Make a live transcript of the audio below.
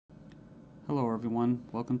Hello everyone,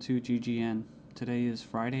 welcome to GGN. Today is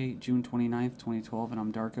Friday, June 29th, 2012, and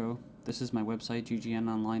I'm Darko. This is my website,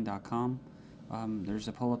 ggnonline.com. There's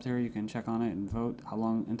a poll up there, you can check on it and vote how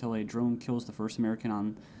long until a drone kills the first American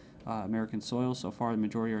on American soil. So far, the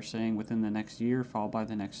majority are saying within the next year, followed by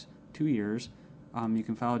the next 2 years. You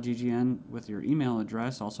can follow GGN with your email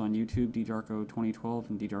address, also on YouTube, ddarko2012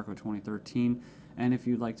 and ddarko2013. And if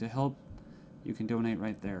you'd like to help, you can donate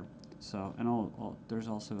right there. So, and there's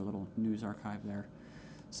also a little news archive there.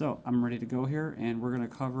 So, I'm ready to go here, and we're going to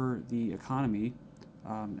cover the economy.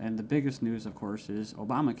 And the biggest news, of course, is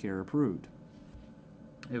Obamacare approved.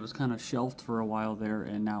 It was kind of shelved for a while there,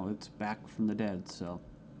 and now it's back from the dead. So,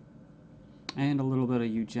 and a little bit of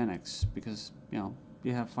eugenics, because you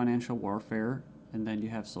have financial warfare, and then you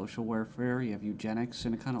have social warfare, you have eugenics,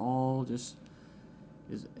 and it kind of all just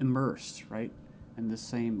is immersed, right, in the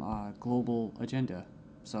same global agenda.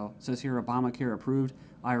 So it says here, Obamacare approved,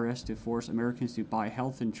 IRS to force Americans to buy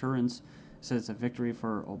health insurance. It says it's a victory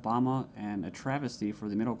for Obama and a travesty for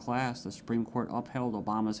the middle class. The Supreme Court upheld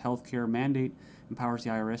Obama's health care mandate, empowers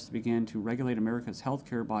the IRS to begin to regulate America's health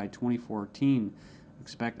care by 2014.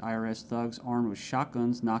 Expect IRS thugs armed with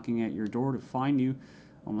shotguns knocking at your door to fine you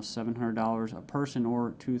almost $700 a person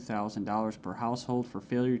or $2,000 per household for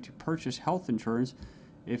failure to purchase health insurance.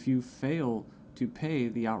 If you fail to pay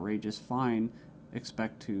the outrageous fine,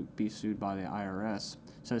 expect to be sued by the IRS.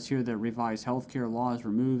 It says here that revised healthcare laws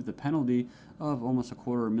remove the penalty of almost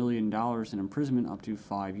 $250,000 in imprisonment up to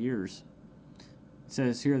 5 years. It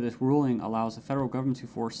says here this ruling allows the federal government to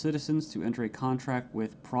force citizens to enter a contract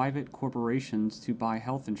with private corporations to buy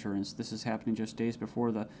health insurance. This is happening just days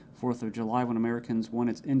before the 4th of July, when Americans won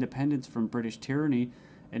its independence from British tyranny,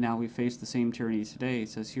 and now we face the same tyranny today. It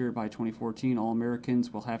says here by 2014, all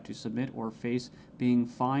Americans will have to submit or face being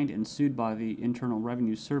fined and sued by the Internal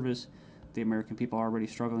Revenue Service. The American people are already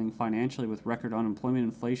struggling financially with record unemployment,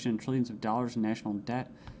 inflation, and trillions of dollars in national debt.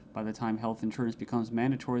 By the time health insurance becomes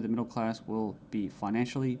mandatory, the middle class will be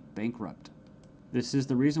financially bankrupt. This is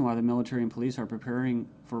the reason why the military and police are preparing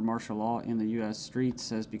for martial law in the U.S. streets,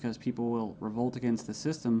 says because people will revolt against the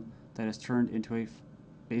system that has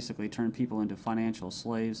basically turned people into financial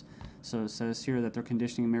slaves. So it says here that they're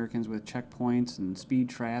conditioning Americans with checkpoints and speed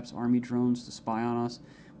traps, army drones to spy on us.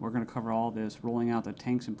 We're going to cover all this, rolling out the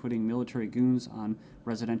tanks and putting military goons on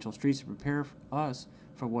residential streets to prepare us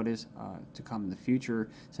for what is to come in the future.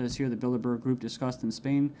 It says here the Bilderberg Group discussed in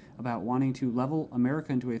Spain about wanting to level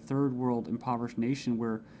America into a third world impoverished nation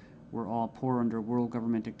where we're all poor under world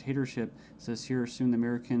government dictatorship. It says here soon the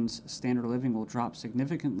Americans' standard of living will drop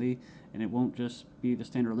significantly, and it won't just be the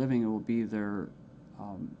standard of living, it will be their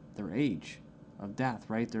age of death,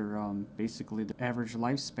 right? Their basically the average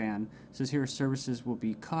lifespan. It says here services will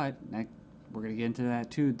be cut. We're going to get into that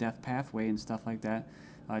too, death pathway and stuff like that.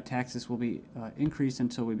 Taxes will be increased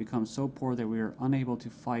until we become so poor that we are unable to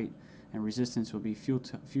fight, and resistance will be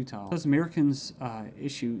futile. As Americans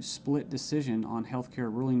issue split decision on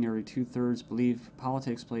healthcare ruling, nearly 2/3 believe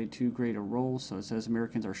politics played too great a role. So it says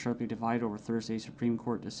Americans are sharply divided over Thursday's Supreme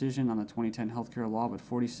Court decision on the 2010 healthcare law, with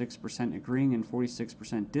 46% agreeing and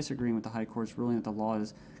 46% disagreeing with the High Court's ruling that the law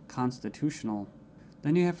is constitutional.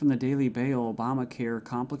 Then you have from the Daily Bail, Obamacare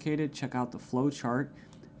complicated. Check out the flow chart.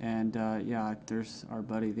 And yeah, there's our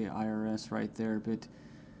buddy, the IRS, right there. But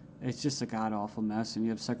it's just a god-awful mess. And you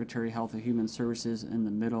have Secretary of Health and Human Services in the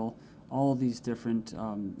middle. All these different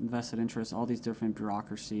vested interests, all these different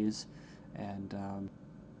bureaucracies. And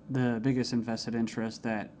the biggest invested interest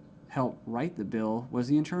that helped write the bill was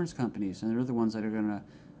the insurance companies. And they're the ones that are going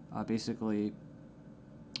to basically,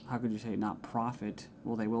 how could you say, not profit.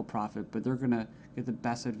 Well, they will profit, but they're going to get the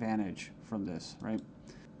best advantage from this, right?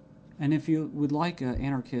 And if you would like an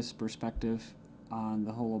anarchist perspective on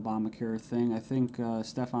the whole Obamacare thing, I think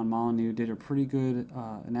Stefan Molyneux did a pretty good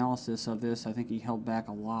analysis of this. I think he held back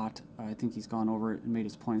a lot. I think he's gone over it and made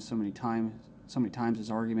his point so many times, his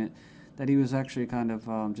argument, that he was actually kind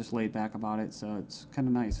of just laid back about it. So it's kind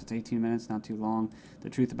of nice. It's 18 minutes, not too long. The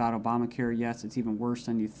truth about Obamacare, yes, it's even worse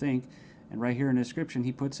than you think. And right here in the description,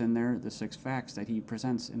 he puts in there the 6 facts that he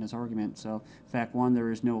presents in his argument. So fact 1, there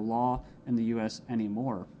is no law in the U.S.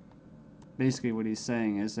 anymore. Basically what he's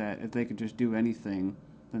saying is that if they could just do anything,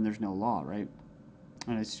 then there's no law, right?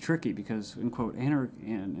 And it's tricky because, in quote, in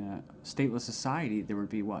a stateless society, there would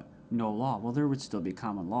be what? No law. Well, there would still be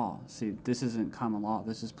common law. See, this isn't common law.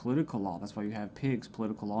 This is political law. That's why you have pigs,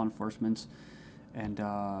 political law enforcement, and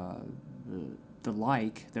the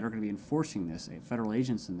like that are going to be enforcing this, federal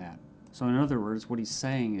agents and that. So in other words, what he's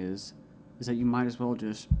saying is that you might as well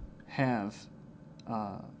just have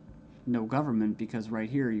no government, because right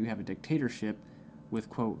here you have a dictatorship with,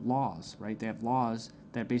 quote, laws, right? They have laws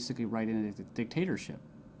that basically write in a dictatorship.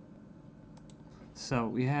 So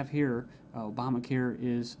we have here Obamacare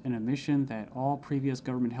is an admission that all previous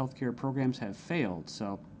government health care programs have failed.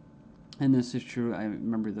 So, and this is true. I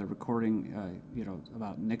remember the recording,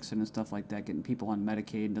 about Nixon and stuff like that, getting people on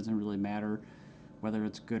Medicaid. It doesn't really matter whether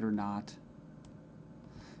it's good or not.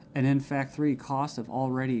 And in fact, costs have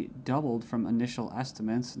already doubled from initial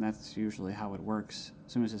estimates, and that's usually how it works.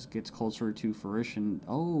 As soon as this gets closer to fruition,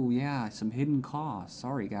 oh yeah, some hidden costs.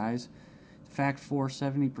 Sorry, guys. Fact 4,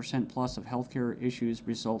 70% plus of healthcare issues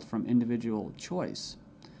result from individual choice.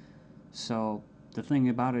 So the thing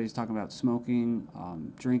about it, he's talking about smoking,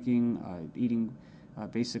 drinking, eating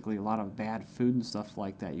basically a lot of bad food and stuff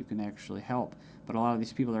like that. You can actually help. But a lot of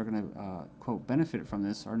these people that are going to, quote, benefit from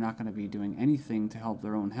this are not going to be doing anything to help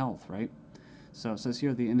their own health, right? So it says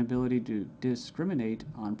here the inability to discriminate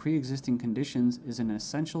on pre-existing conditions is an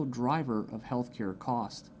essential driver of healthcare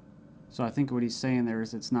cost. So I think what he's saying there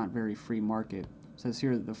is it's not very free market. It says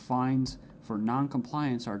here that the fines for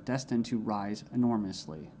non-compliance are destined to rise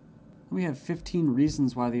enormously. We have 15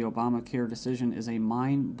 reasons why the Obamacare decision is a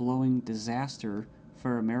mind-blowing disaster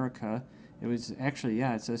for America. It was actually,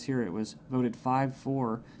 it says here it was voted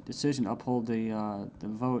 5-4 decision to uphold the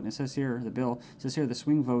vote. And it says here, the bill, it says here the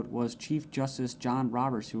swing vote was Chief Justice John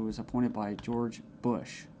Roberts, who was appointed by George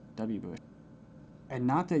Bush, W. Bush. And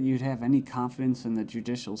not that you'd have any confidence in the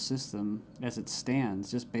judicial system as it stands,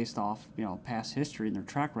 just based off past history and their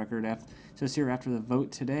track record. It says here, after the vote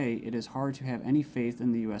today, it is hard to have any faith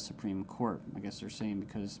in the U.S. Supreme Court. I guess they're saying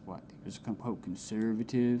because he was quote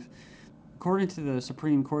conservative. According to the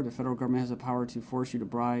Supreme Court, the federal government has the power to force you to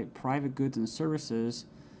buy private goods and services.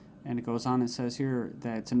 And it goes on and says here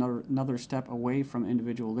that it's another step away from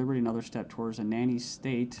individual liberty, another step towards a nanny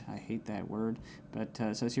state. I hate that word. But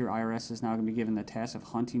it says here IRS is now going to be given the task of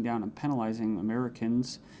hunting down and penalizing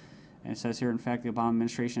Americans. And it says here, in fact, the Obama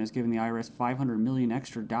administration has given the IRS $500 million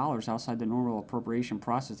extra outside the normal appropriation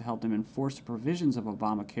process to help them enforce the provisions of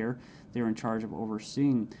Obamacare they're in charge of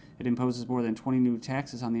overseeing. It imposes more than 20 new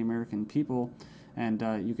taxes on the American people. And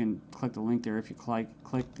you can click the link there. If you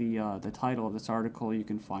click the title of this article, you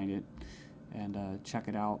can find it and check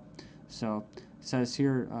it out. So it says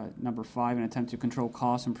here, number 5, an attempt to control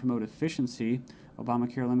costs and promote efficiency.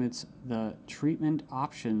 Obamacare limits the treatment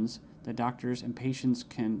options that doctors and patients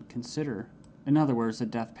can consider. In other words, the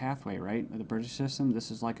death pathway, right? The British system,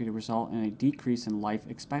 this is likely to result in a decrease in life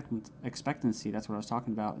expectancy. That's what I was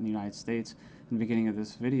talking about in the United States in the beginning of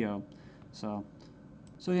this video. So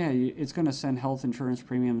yeah, it's going to send health insurance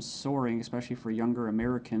premiums soaring, especially for younger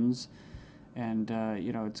Americans. And,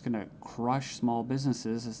 it's going to crush small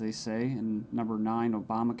businesses, as they say. And number 9,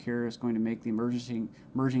 Obamacare is going to make the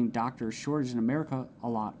emerging doctor shortage in America a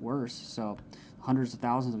lot worse. So hundreds of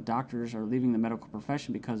thousands of doctors are leaving the medical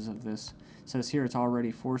profession because of this. It says here it's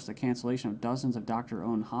already forced the cancellation of dozens of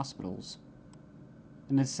doctor-owned hospitals.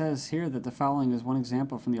 And it says here that the following is one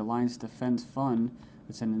example from the Alliance Defense Fund.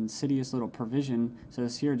 It's an insidious little provision. It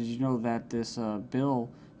says here, did you know that this bill,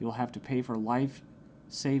 you'll have to pay for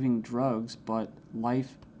life-saving drugs, but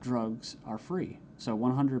life drugs are free. So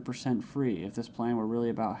 100% free. If this plan were really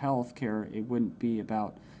about health care, it would be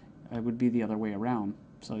the other way around.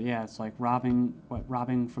 So yeah, it's like robbing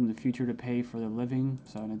from the future to pay for the living.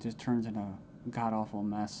 So and it just turns into a god-awful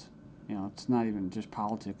mess. It's not even just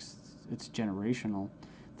politics, it's generational.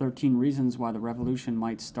 13 reasons why the revolution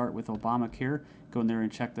might start with Obamacare. Go in there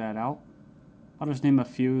and check that out. I'll just name a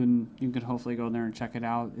few and you can hopefully go in there and check it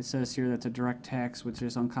out. It says here that's a direct tax which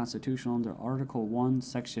is unconstitutional under Article 1,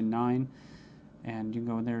 Section 9. And you can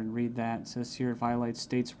go in there and read that. It says here it violates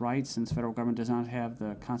states' rights since federal government does not have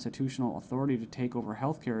the constitutional authority to take over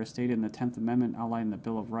health care as stated in the 10th Amendment outlined in the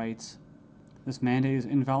Bill of Rights. This mandate is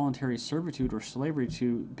involuntary servitude or slavery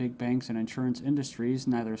to big banks and insurance industries,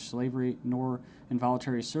 neither slavery nor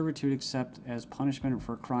involuntary servitude except as punishment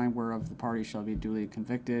for a crime whereof the party shall be duly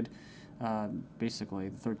convicted. Basically,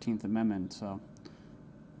 the 13th Amendment.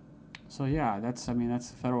 So yeah, that's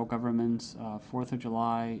the federal government's 4th of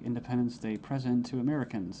July Independence Day present to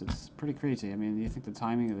Americans. It's pretty crazy. I mean, you think the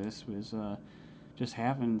timing of this was just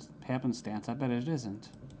happenstance? I bet it isn't.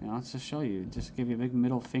 Let's just show you. Just give you a big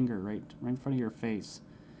middle finger right in front of your face.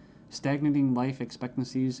 Stagnating life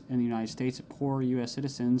expectancies in the United States. Poor U.S.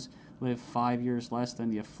 citizens live 5 years less than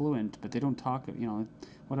the affluent, but they don't talk.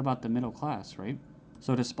 What about the middle class, right?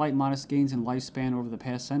 So despite modest gains in lifespan over the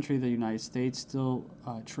past century, the United States still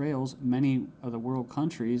trails many of the world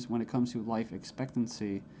countries when it comes to life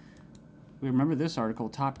expectancy. We remember this article,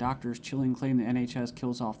 top doctors chilling claim the NHS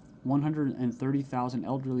kills off 130,000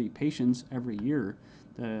 elderly patients every year.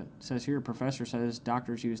 It says here, a professor says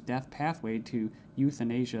doctors use death pathway to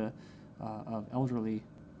euthanasia of elderly.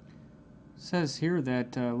 Says here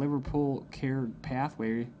that Liverpool care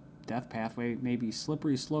pathway, death pathway, may be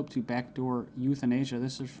slippery slope to backdoor euthanasia.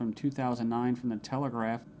 This is from 2009 from the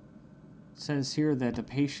Telegraph. It says here that a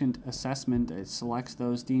patient assessment selects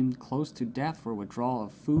those deemed close to death for withdrawal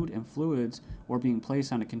of food and fluids or being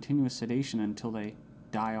placed on a continuous sedation until they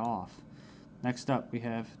die off. Next up, we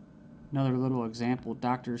have another little example.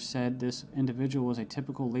 Doctors said this individual was a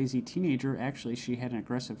typical lazy teenager. Actually, she had an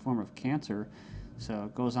aggressive form of cancer. So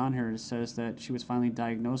it goes on here. It says that she was finally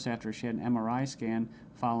diagnosed after she had an MRI scan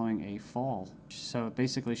following a fall. So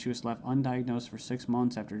basically, she was left undiagnosed for 6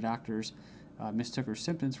 months after doctors mistook her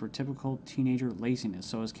symptoms for typical teenager laziness.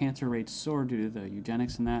 So as cancer rates soar due to the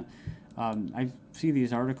eugenics and that, I see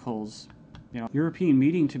these articles. European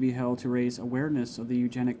meeting to be held to raise awareness of the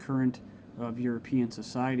eugenic current of European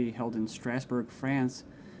society held in Strasbourg, France.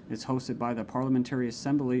 It's hosted by the Parliamentary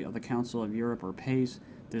Assembly of the Council of Europe, or PACE,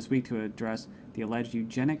 this week to address the alleged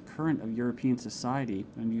eugenic current of European society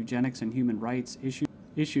and eugenics and human rights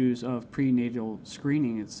issues of prenatal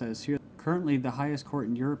screening. It says here, currently the highest court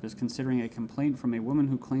in Europe is considering a complaint from a woman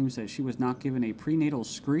who claims that she was not given a prenatal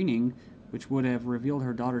screening which would have revealed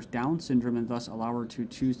her daughter's Down syndrome and thus allow her to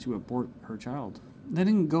choose to abort her child. They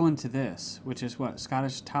didn't go into this, which is what?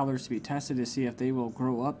 Scottish toddlers to be tested to see if they will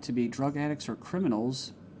grow up to be drug addicts or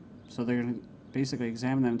criminals. So they're going to basically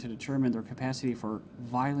examine them to determine their capacity for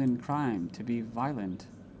violent crime, to be violent.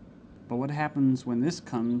 But what happens when this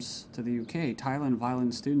comes to the UK? Thailand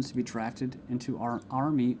violent students to be drafted into our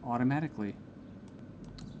army automatically.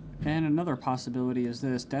 And another possibility is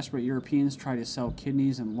this. Desperate Europeans try to sell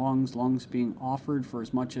kidneys and lungs being offered for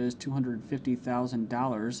as much as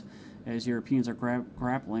 $250,000 as Europeans are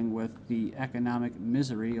grappling with the economic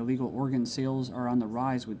misery. Illegal organ sales are on the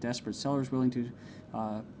rise with desperate sellers willing to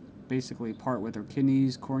basically part with their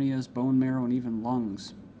kidneys, corneas, bone marrow, and even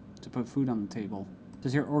lungs to put food on the table.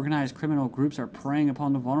 Because here organized criminal groups are preying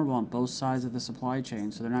upon the vulnerable on both sides of the supply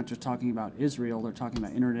chain. So they're not just talking about Israel, they're talking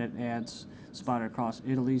about internet ads spotted across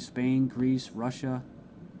Italy, Spain, Greece, Russia.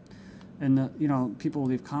 And people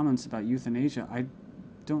leave comments about euthanasia. I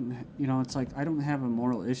don't, it's like I don't have a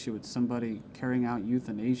moral issue with somebody carrying out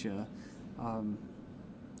euthanasia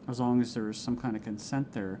as long as there's some kind of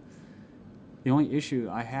consent there. The only issue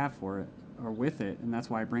I have for it, or with it, and that's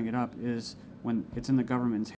why I bring it up, is when it's in the government's